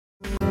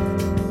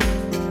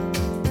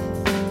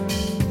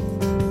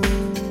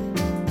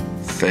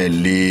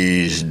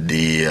Feliz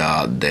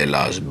Día de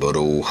las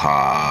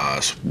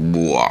Brujas.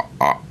 Buah,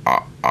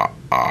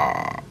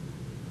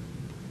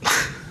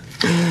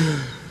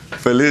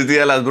 Feliz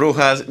Día de las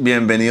Brujas.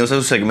 Bienvenidos a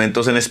sus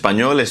segmentos en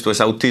español. Esto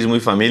es Autismo y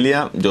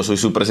Familia. Yo soy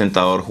su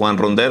presentador Juan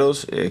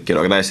Ronderos.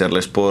 Quiero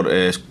agradecerles por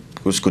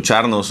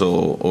escucharnos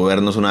o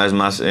vernos una vez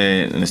más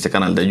en este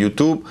canal de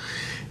YouTube.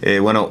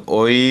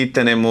 Hoy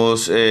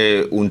tenemos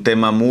un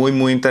tema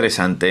muy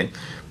interesante,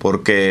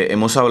 porque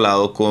hemos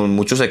hablado con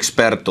muchos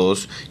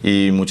expertos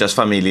y muchas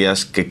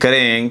familias que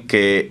creen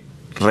que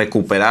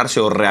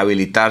recuperarse o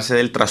rehabilitarse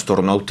del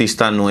trastorno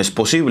autista no es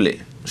posible,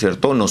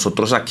 ¿cierto?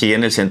 Nosotros aquí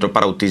en el Centro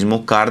para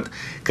Autismo CARD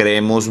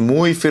creemos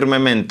muy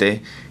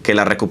firmemente que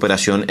la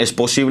recuperación es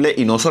posible,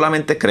 y no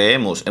solamente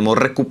creemos, hemos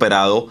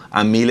recuperado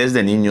a miles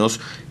de niños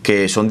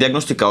que son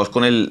diagnosticados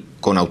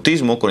con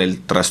autismo, con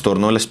el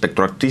trastorno del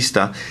espectro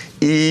autista,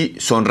 y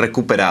son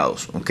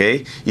recuperados, ¿ok?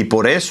 Y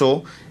por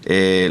eso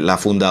la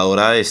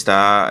fundadora de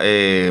esta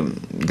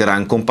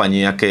gran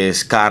compañía que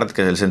es CARD,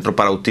 que es el Centro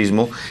para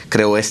Autismo,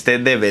 creó este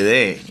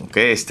DVD, ¿ok?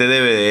 Este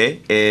DVD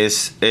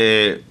es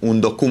un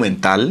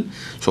documental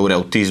sobre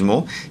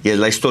autismo, y es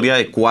la historia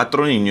de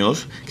 4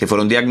 niños que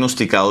fueron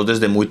diagnosticados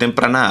desde muy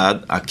temprana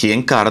edad aquí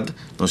en CARD,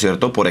 ¿no es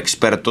cierto?, por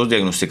expertos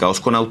diagnosticados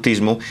con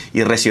autismo,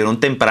 y recibieron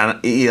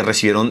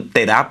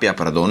terapia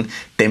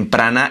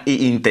temprana e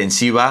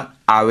intensiva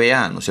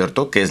ABA, ¿no es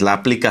cierto?, que es la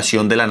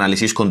aplicación del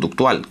análisis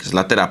conductual, que es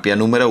la terapia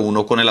número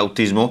 1 con el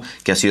autismo,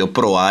 que ha sido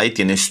probada y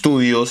tiene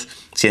estudios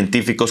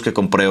científicos que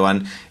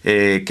comprueban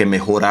que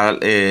mejora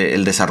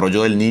el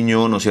desarrollo del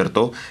niño, ¿no es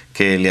cierto?,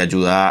 que le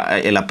ayuda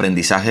el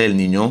aprendizaje del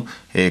niño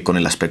con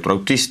el espectro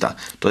autista.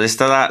 Entonces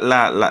esta es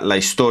la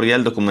historia,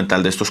 el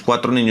documental de estos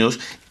 4 niños,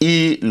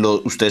 y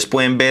ustedes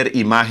pueden ver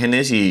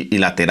imágenes y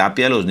la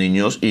terapia de los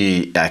niños,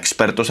 y a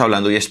expertos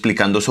hablando y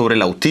explicando sobre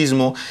el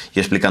autismo y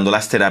explicando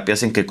las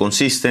terapias en qué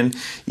consisten.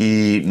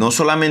 Y no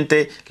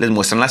solamente les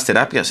muestran las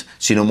terapias,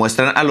 sino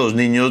muestran a los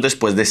niños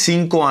después de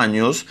 5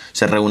 años,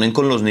 se reúnen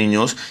con los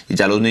niños, y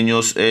ya los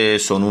niños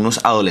son unos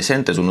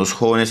adolescentes, unos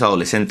jóvenes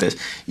adolescentes,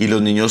 y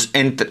los niños,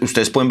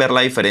 ustedes pueden ver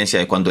la diferencia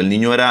de cuando el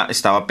niño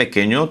estaba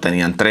pequeño,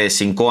 tenían 3,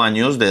 5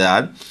 años de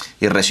edad,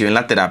 y reciben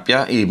la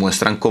terapia y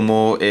muestran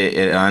cómo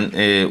eran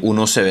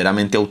unos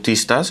severamente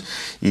autistas,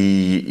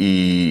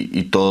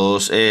 y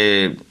todos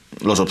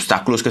los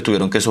obstáculos que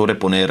tuvieron que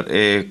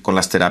sobreponer con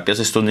las terapias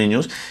de estos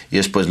niños, y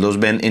después los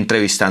ven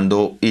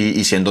entrevistando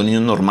y siendo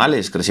niños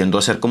normales, creciendo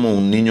a ser como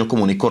un niño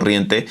común y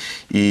corriente,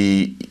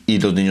 y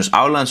los niños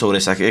hablan sobre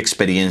esa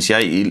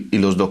experiencia, y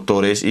los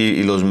doctores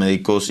y los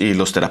médicos y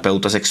los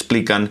terapeutas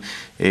explican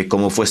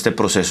cómo fue este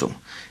proceso.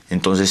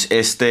 Entonces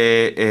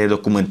este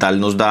documental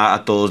nos da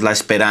a todos la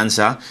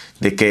esperanza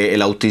de que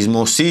el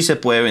autismo sí se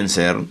puede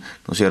vencer, ¿no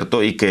es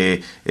cierto? Y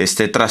que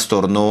este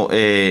trastorno,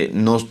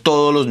 no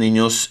todos los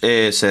niños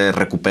se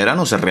recuperan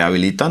o se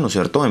rehabilitan, ¿no es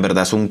cierto? En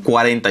verdad es un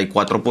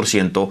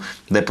 44%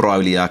 de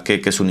probabilidad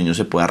que su niño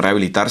se pueda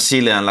rehabilitar si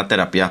le dan la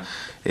terapia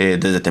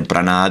desde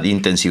temprana edad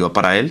intensiva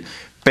para él.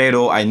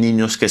 Pero hay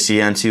niños que sí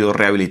han sido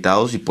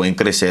rehabilitados y pueden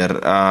crecer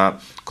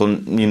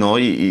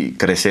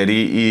crecer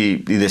y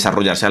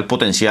desarrollarse al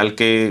potencial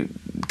que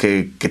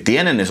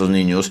tienen esos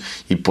niños,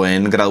 y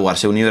pueden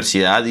graduarse de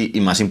universidad,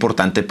 y más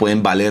importante,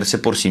 pueden valerse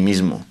por sí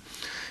mismos.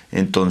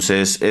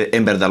 Entonces,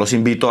 en verdad los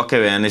invito a que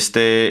vean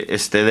este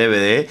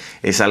DVD.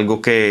 Es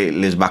algo que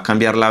les va a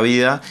cambiar la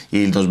vida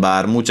y nos va a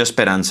dar mucha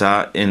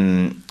esperanza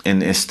en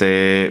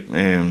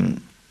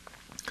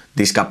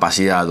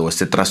discapacidad o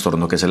este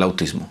trastorno que es el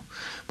autismo.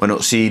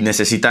 Bueno, si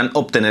necesitan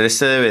obtener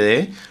este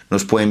DVD,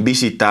 nos pueden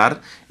visitar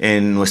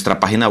en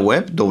nuestra página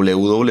web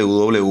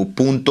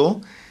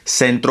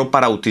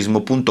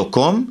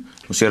www.centroparautismo.com,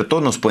 ¿no es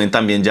cierto? Nos pueden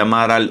también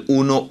llamar al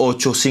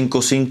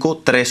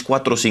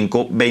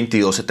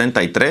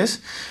 1-855-345-2273.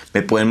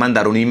 Me pueden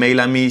mandar un email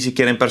a mí si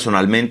quieren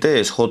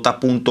personalmente, es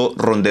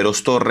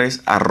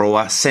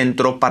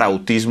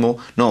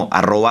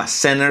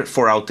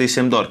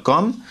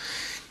j.ronderostorres@centerforautism.com.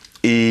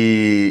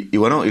 Y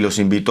los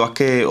invito a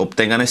que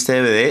obtengan este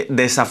DVD.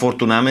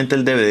 Desafortunadamente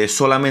el DVD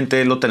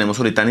solamente lo tenemos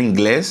ahorita en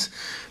inglés,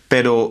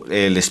 pero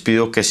les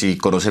pido que si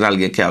conocen a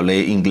alguien que hable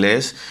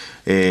inglés,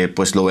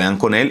 pues lo vean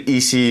con él. Y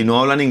si no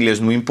hablan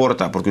inglés, no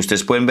importa, porque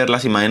ustedes pueden ver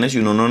las imágenes y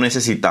uno no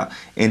necesita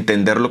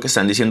entender lo que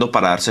están diciendo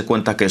para darse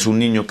cuenta que es un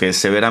niño que es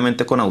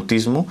severamente con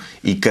autismo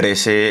y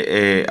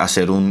crece a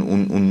ser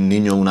un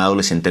niño, un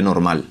adolescente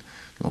normal.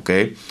 ¿Ok?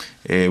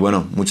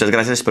 Muchas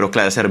gracias, espero que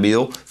les haya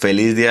servido.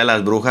 Feliz Día de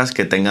las Brujas,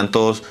 que tengan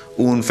todos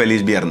un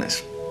feliz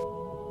viernes.